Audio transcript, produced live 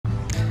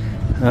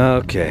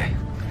Okay,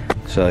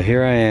 so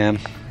here I am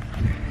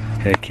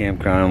at a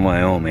campground in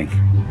Wyoming.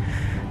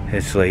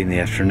 It's late in the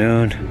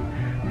afternoon.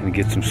 I'm gonna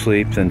get some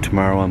sleep. Then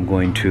tomorrow I'm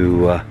going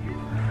to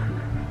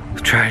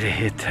try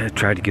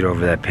to get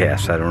over that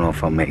pass. I don't know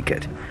if I'll make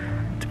it.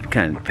 It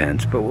kind of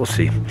depends, but we'll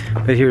see.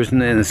 But here's in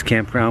this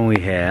campground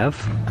we have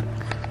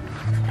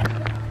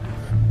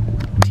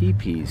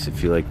teepees.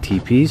 If you like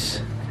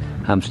teepees,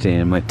 I'm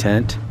staying in my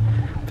tent.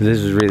 But this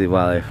is really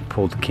why I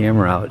pulled the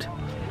camera out.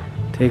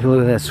 Take a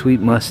look at that sweet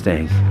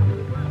Mustang.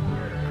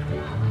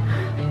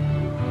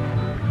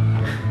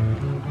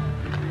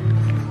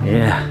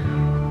 Yeah,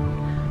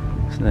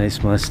 it's a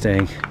nice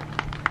Mustang.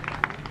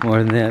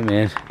 More than that,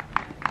 man.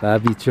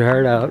 Bob, eat your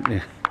heart out.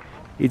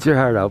 Eat your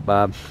heart out,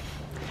 Bob.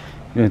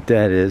 You know what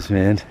that is,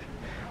 man.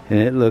 And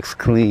it looks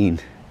clean.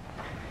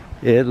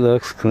 It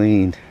looks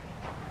clean.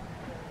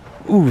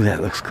 Ooh,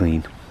 that looks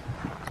clean.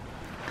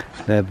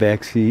 That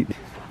back seat.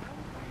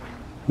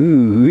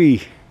 Ooh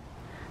wee.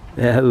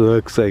 That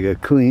looks like a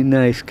clean,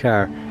 nice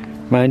car.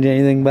 Mind you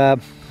anything,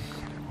 Bob?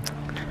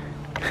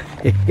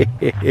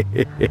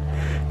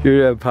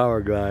 You're a power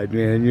glide,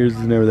 man. Yours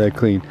is never that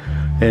clean.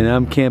 And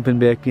I'm camping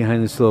back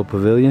behind this little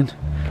pavilion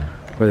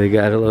where they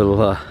got a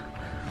little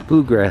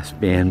bluegrass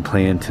band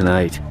playing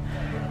tonight.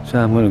 So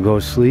I'm gonna go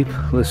sleep,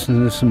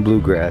 listen to some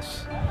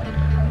bluegrass.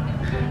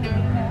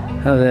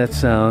 How that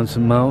sounds?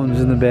 Some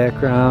mountains in the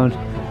background.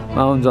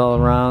 Mountains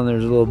all around.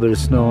 There's a little bit of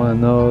snow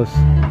on those.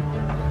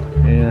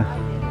 Yeah.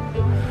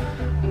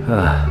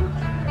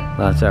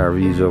 Lots of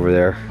RVs over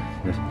there.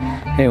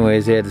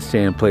 Anyways, I had to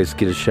stay in place,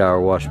 get a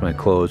shower, wash my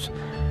clothes,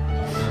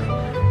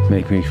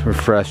 make me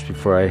refreshed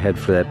before I head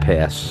for that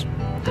pass.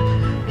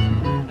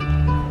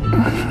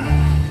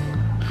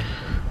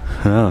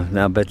 Oh,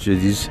 now I bet you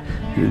these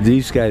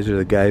guys are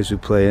the guys who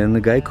play in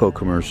the Geico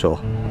commercial.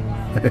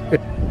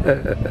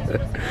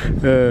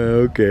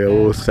 Okay,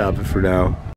 we'll stop it for now.